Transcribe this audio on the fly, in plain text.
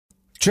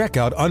Check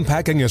out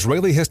Unpacking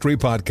Israeli History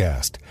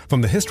podcast.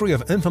 From the history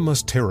of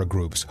infamous terror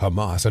groups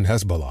Hamas and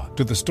Hezbollah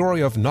to the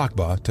story of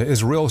Nakba to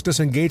Israel's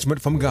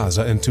disengagement from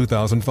Gaza in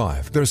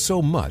 2005, there's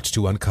so much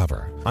to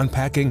uncover.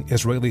 Unpacking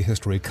Israeli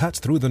History cuts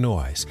through the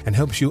noise and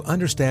helps you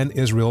understand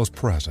Israel's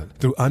present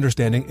through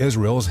understanding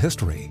Israel's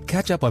history.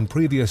 Catch up on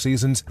previous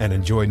seasons and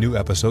enjoy new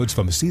episodes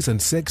from Season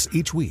 6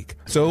 each week.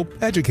 So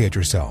educate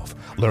yourself.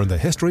 Learn the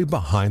history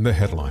behind the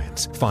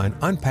headlines. Find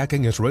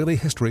Unpacking Israeli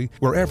History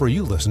wherever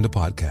you listen to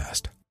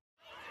podcasts.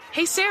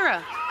 Hey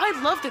Sarah,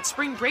 I love that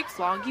spring break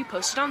vlog you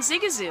posted on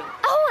Zigazoo.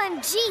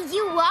 OMG,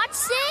 you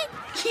watched it?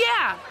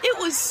 Yeah, it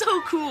was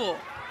so cool.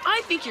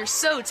 I think you're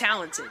so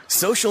talented.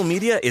 Social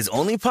media is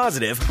only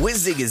positive with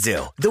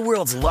Zigazoo, the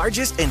world's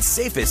largest and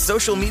safest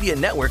social media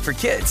network for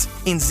kids.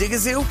 In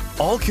Zigazoo,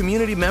 all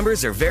community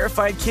members are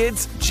verified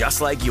kids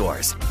just like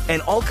yours,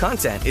 and all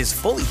content is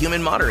fully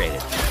human moderated.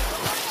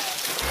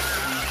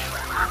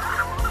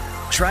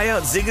 Try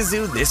out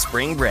Zigazoo this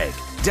spring break.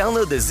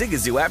 Download the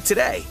Zigazoo app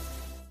today.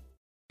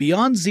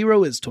 Beyond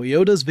Zero is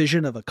Toyota's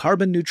vision of a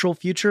carbon-neutral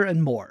future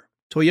and more.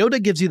 Toyota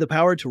gives you the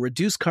power to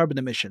reduce carbon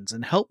emissions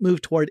and help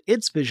move toward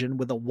its vision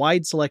with a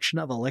wide selection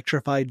of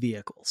electrified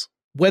vehicles.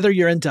 Whether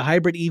you're into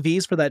hybrid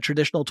EVs for that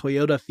traditional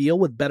Toyota feel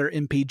with better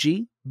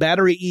MPG,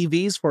 battery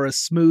EVs for a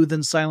smooth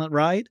and silent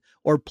ride,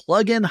 or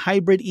plug-in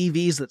hybrid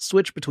EVs that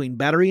switch between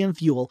battery and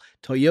fuel,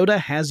 Toyota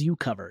has you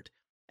covered.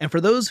 And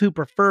for those who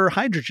prefer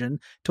hydrogen,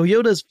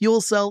 Toyota's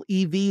fuel cell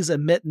EVs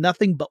emit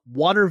nothing but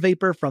water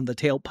vapor from the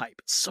tailpipe.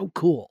 It's so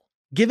cool.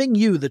 Giving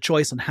you the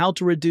choice on how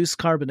to reduce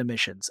carbon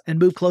emissions and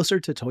move closer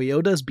to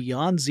Toyota's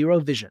Beyond Zero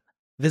vision.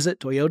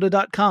 Visit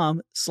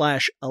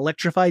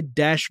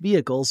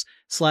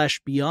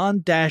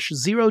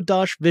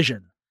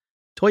toyota.com/electrified-vehicles/beyond-zero-vision.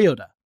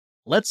 Toyota.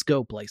 Let's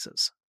go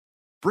places.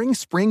 Bring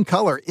spring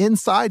color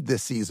inside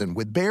this season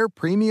with Behr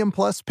Premium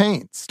Plus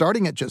paint,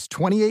 starting at just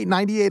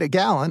 $28.98 a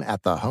gallon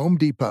at the Home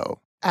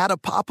Depot. Add a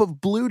pop of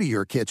blue to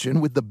your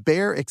kitchen with the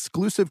Behr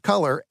exclusive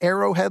color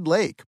Arrowhead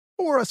Lake,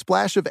 or a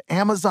splash of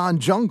Amazon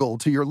Jungle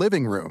to your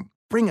living room.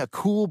 Bring a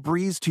cool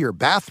breeze to your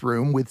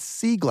bathroom with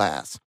Sea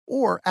Glass,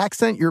 or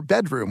accent your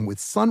bedroom with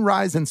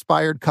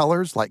sunrise-inspired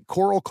colors like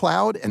Coral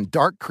Cloud and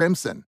Dark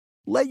Crimson.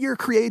 Let your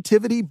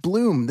creativity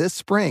bloom this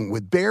spring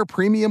with Behr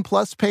Premium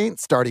Plus paint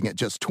starting at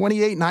just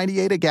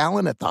 $28.98 a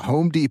gallon at the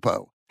Home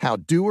Depot. How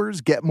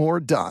doers get more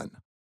done.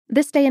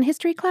 This Day in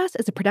History class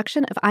is a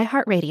production of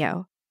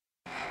iHeartRadio.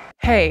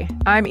 Hey,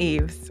 I'm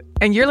Eves,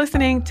 and you're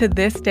listening to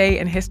This Day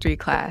in History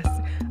class,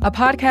 a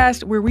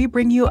podcast where we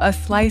bring you a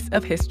slice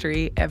of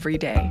history every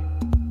day.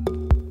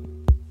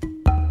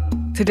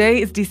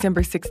 Today is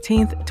December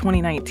 16th,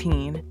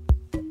 2019.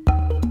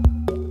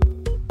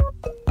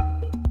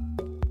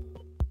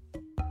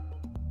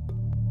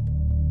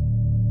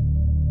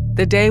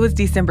 The day was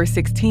December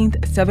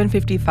 16th,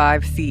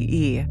 755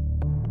 CE.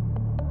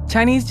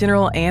 Chinese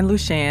General An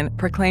Lushan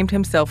proclaimed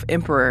himself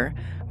emperor,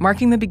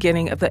 marking the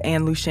beginning of the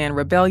An Lushan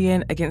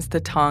Rebellion against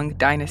the Tang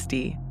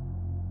Dynasty.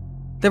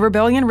 The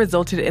rebellion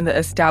resulted in the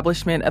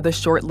establishment of the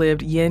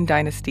short-lived Yin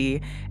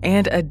Dynasty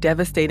and a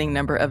devastating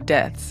number of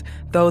deaths,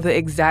 though the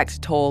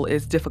exact toll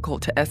is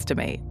difficult to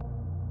estimate.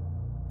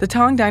 The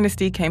Tang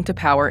Dynasty came to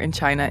power in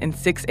China in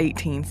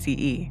 618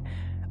 CE.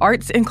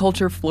 Arts and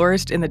culture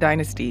flourished in the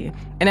dynasty,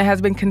 and it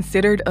has been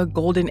considered a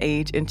golden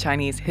age in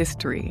Chinese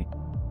history.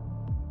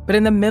 But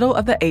in the middle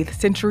of the 8th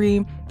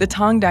century, the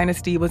Tang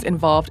Dynasty was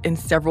involved in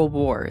several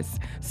wars,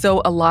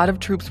 so a lot of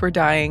troops were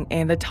dying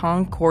and the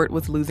Tang court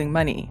was losing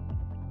money.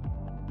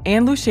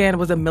 An Lushan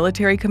was a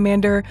military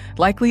commander,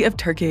 likely of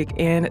Turkic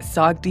and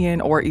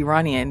Sogdian or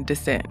Iranian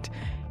descent.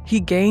 He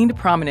gained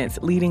prominence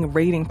leading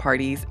raiding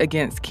parties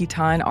against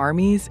Khitan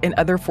armies and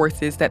other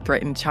forces that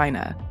threatened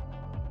China.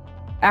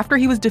 After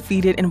he was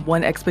defeated in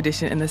one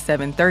expedition in the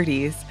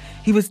 730s,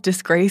 he was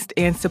disgraced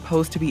and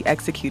supposed to be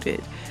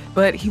executed,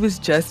 but he was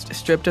just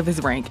stripped of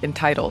his rank and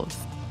titles.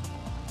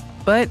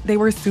 But they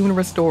were soon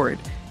restored,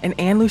 and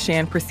An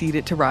Lushan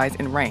proceeded to rise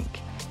in rank.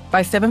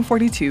 By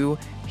 742,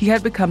 he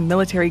had become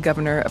military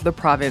governor of the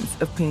province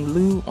of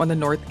Pinglu on the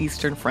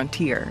northeastern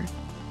frontier.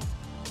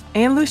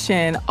 An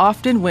Lushan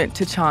often went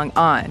to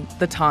Chang'an,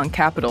 the Tang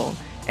capital,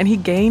 and he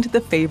gained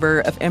the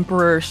favor of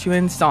Emperor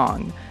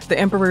Xuanzong, the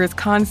emperor's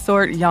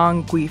consort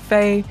Yang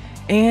Guifei,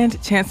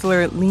 and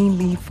Chancellor Lin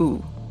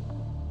Lifu.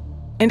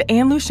 And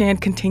An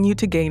Lushan continued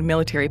to gain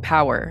military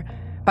power.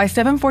 By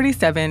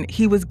 747,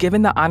 he was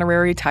given the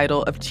honorary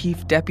title of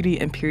Chief Deputy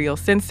Imperial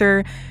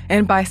Censor,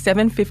 and by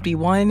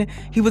 751,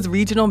 he was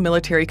regional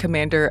military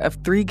commander of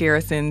 3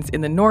 garrisons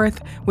in the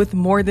north with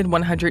more than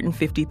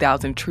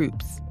 150,000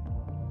 troops.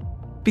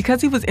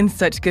 Because he was in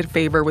such good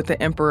favor with the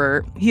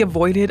emperor, he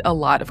avoided a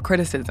lot of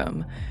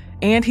criticism,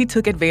 and he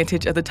took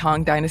advantage of the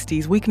Tang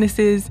Dynasty's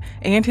weaknesses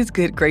and his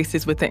good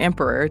graces with the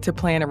emperor to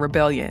plan a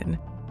rebellion.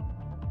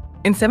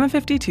 In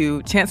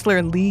 752,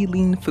 Chancellor Li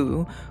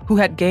Linfu, who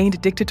had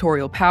gained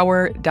dictatorial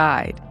power,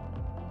 died.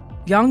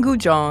 Yang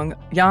Guzhong,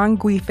 Yang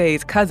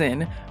Guifei's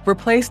cousin,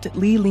 replaced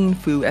Li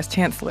Linfu as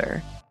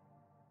chancellor.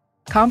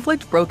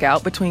 Conflict broke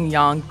out between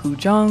Yang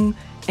Guzhong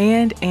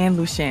and An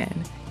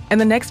Lushan.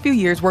 And the next few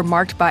years were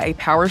marked by a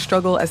power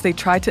struggle as they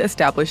tried to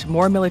establish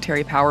more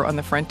military power on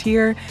the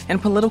frontier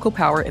and political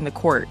power in the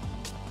court.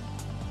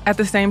 At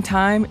the same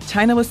time,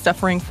 China was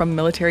suffering from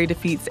military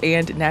defeats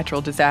and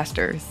natural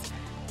disasters.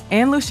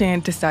 An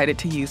Lushan decided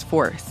to use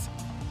force.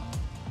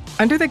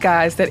 Under the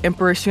guise that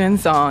Emperor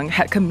Xuanzong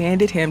had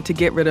commanded him to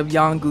get rid of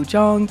Yang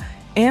Guzhong,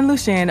 An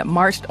Lushan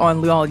marched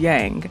on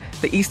Luoyang,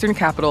 the eastern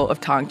capital of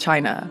Tang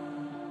China.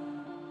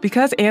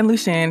 Because An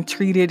Lushan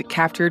treated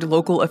captured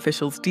local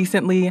officials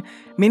decently,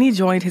 many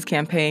joined his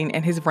campaign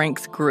and his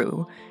ranks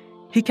grew.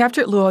 He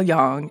captured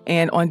Luoyang,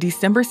 and on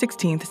December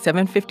 16,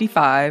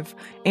 755,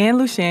 An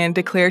Lushan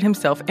declared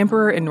himself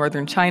emperor in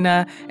northern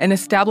China and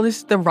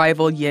established the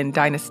rival Yin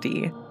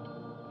dynasty.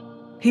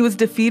 He was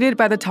defeated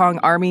by the Tang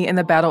army in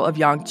the Battle of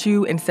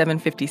Yangchu in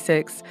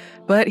 756,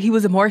 but he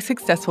was more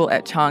successful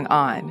at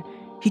Chang'an.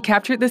 He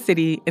captured the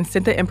city and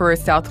sent the emperor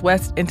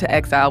southwest into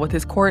exile with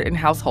his court and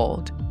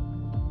household.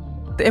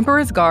 The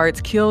emperor's guards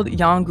killed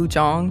Yang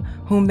Guzhong,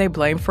 whom they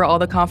blamed for all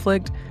the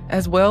conflict,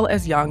 as well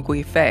as Yang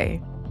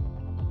Guifei.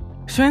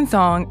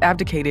 Xuanzong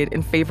abdicated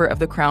in favor of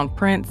the crown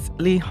prince,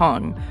 Li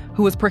Hong,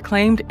 who was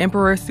proclaimed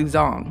Emperor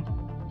Suzong.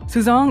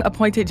 Suzong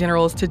appointed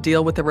generals to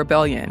deal with the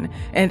rebellion,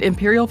 and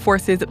imperial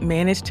forces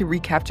managed to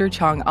recapture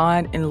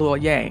Chang'an and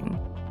Luoyang.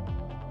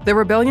 The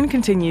rebellion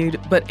continued,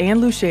 but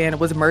An Lushan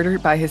was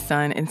murdered by his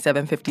son in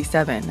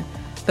 757.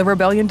 The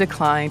rebellion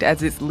declined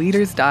as its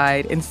leaders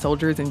died and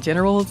soldiers and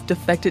generals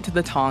defected to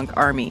the Tang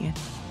army.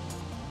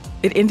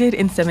 It ended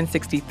in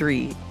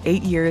 763,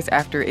 8 years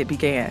after it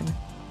began.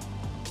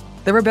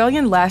 The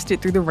rebellion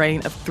lasted through the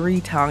reign of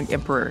 3 Tang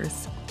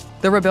emperors.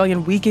 The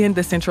rebellion weakened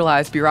the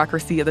centralized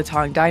bureaucracy of the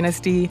Tang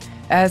dynasty,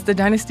 as the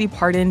dynasty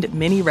pardoned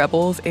many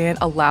rebels and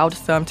allowed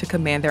some to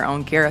command their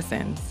own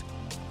garrisons.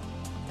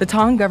 The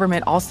Tang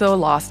government also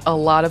lost a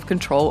lot of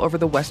control over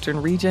the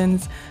western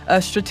regions, a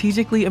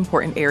strategically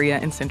important area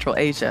in Central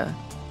Asia.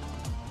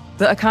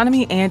 The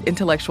economy and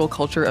intellectual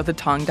culture of the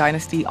Tang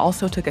dynasty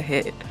also took a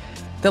hit.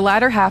 The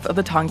latter half of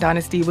the Tang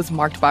dynasty was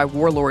marked by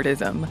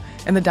warlordism,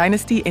 and the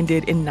dynasty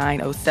ended in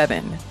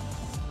 907.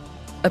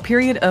 A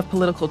period of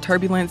political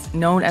turbulence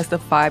known as the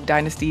 5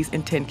 Dynasties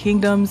and 10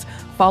 Kingdoms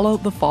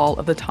followed the fall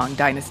of the Tang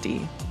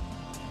dynasty.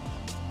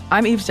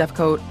 I'm Eve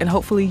Jeffcoat, and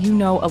hopefully you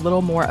know a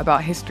little more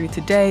about history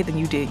today than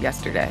you did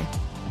yesterday.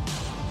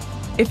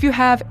 If you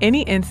have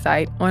any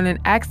insight on an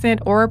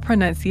accent or a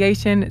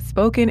pronunciation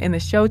spoken in the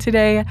show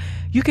today,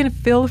 you can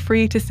feel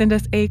free to send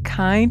us a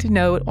kind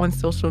note on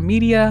social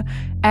media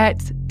at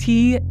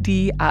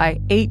TDIHC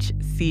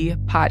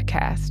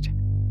Podcast.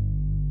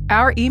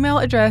 Our email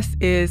address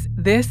is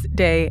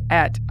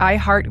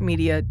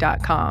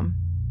thisday@iheartmedia.com.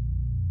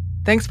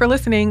 Thanks for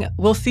listening.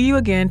 We'll see you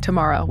again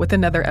tomorrow with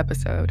another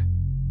episode.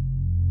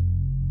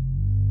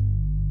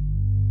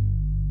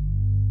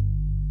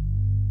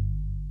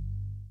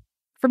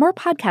 For more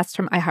podcasts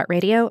from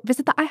iHeartRadio,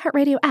 visit the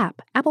iHeartRadio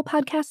app, Apple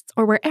Podcasts,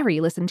 or wherever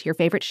you listen to your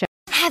favorite show.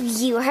 Have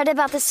you heard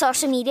about the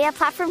social media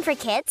platform for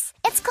kids?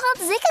 It's called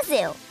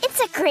Zigazoo. It's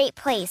a great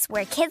place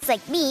where kids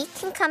like me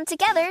can come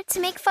together to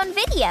make fun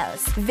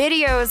videos.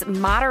 Videos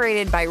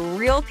moderated by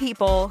real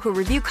people who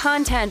review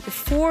content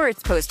before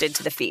it's posted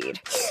to the feed.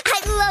 I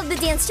love the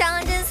dance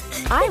challenges.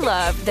 I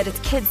love that it's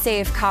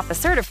kid-safe, COPPA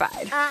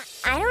certified.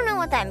 I don't know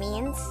what that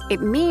means.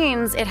 It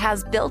means it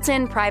has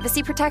built-in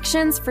privacy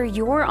protections for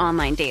your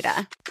online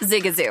data.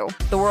 Zigazoo,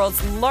 the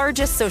world's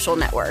largest social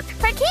network.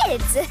 For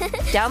kids.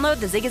 Download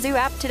the Zigazoo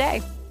app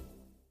today.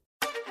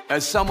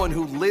 As someone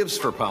who lives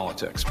for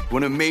politics,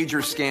 when a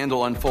major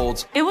scandal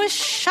unfolds, it was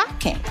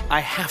shocking.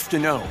 I have to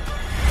know,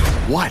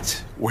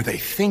 what were they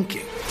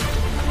thinking?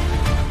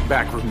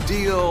 Backroom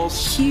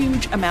deals,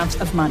 huge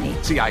amounts of money,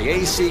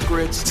 CIA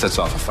secrets, sets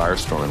off a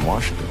firestorm in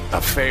Washington,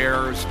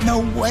 affairs. No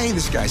way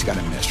this guy's got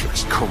a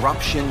mistress.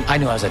 Corruption. I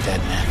knew I was a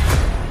dead man.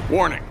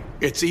 Warning,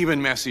 it's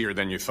even messier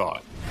than you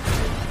thought.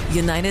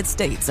 United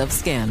States of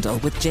Scandal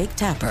with Jake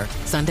Tapper,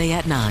 Sunday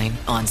at 9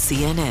 on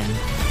CNN.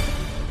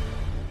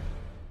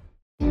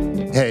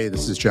 Hey,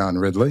 this is John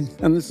Ridley.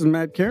 And this is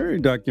Matt Carey,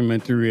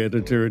 documentary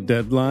editor at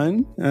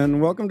Deadline.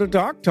 And welcome to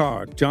Doc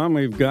Talk. John,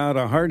 we've got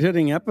a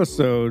hard-hitting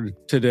episode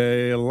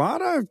today. A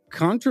lot of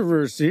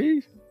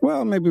controversy.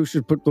 Well, maybe we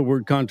should put the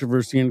word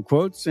controversy in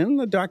quotes in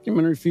the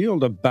documentary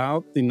field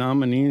about the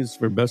nominees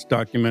for Best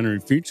Documentary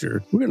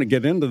Feature. We're going to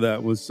get into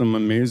that with some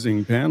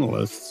amazing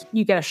panelists.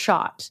 You get a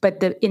shot,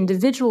 but the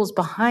individuals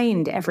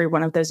behind every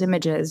one of those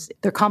images,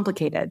 they're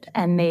complicated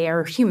and they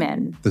are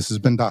human. This has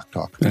been Doc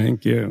Talk.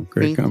 Thank you.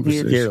 Great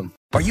conversation. Thank you.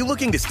 Are you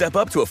looking to step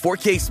up to a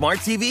 4K smart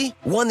TV?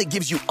 One that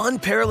gives you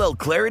unparalleled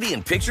clarity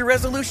and picture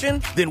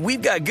resolution? Then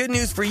we've got good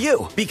news for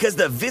you, because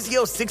the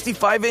Vizio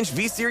 65-inch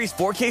V-Series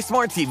 4K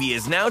smart TV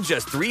is now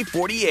just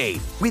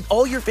 $348. With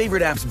all your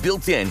favorite apps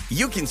built in,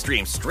 you can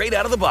stream straight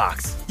out of the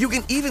box. You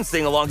can even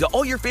sing along to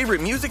all your favorite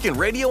music and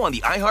radio on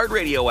the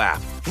iHeartRadio app.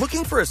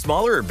 Looking for a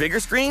smaller or bigger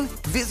screen?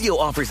 Vizio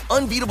offers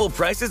unbeatable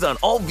prices on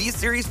all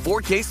V-Series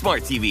 4K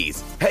smart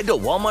TVs. Head to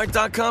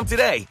Walmart.com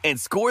today and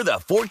score the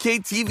 4K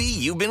TV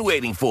you've been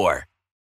waiting for.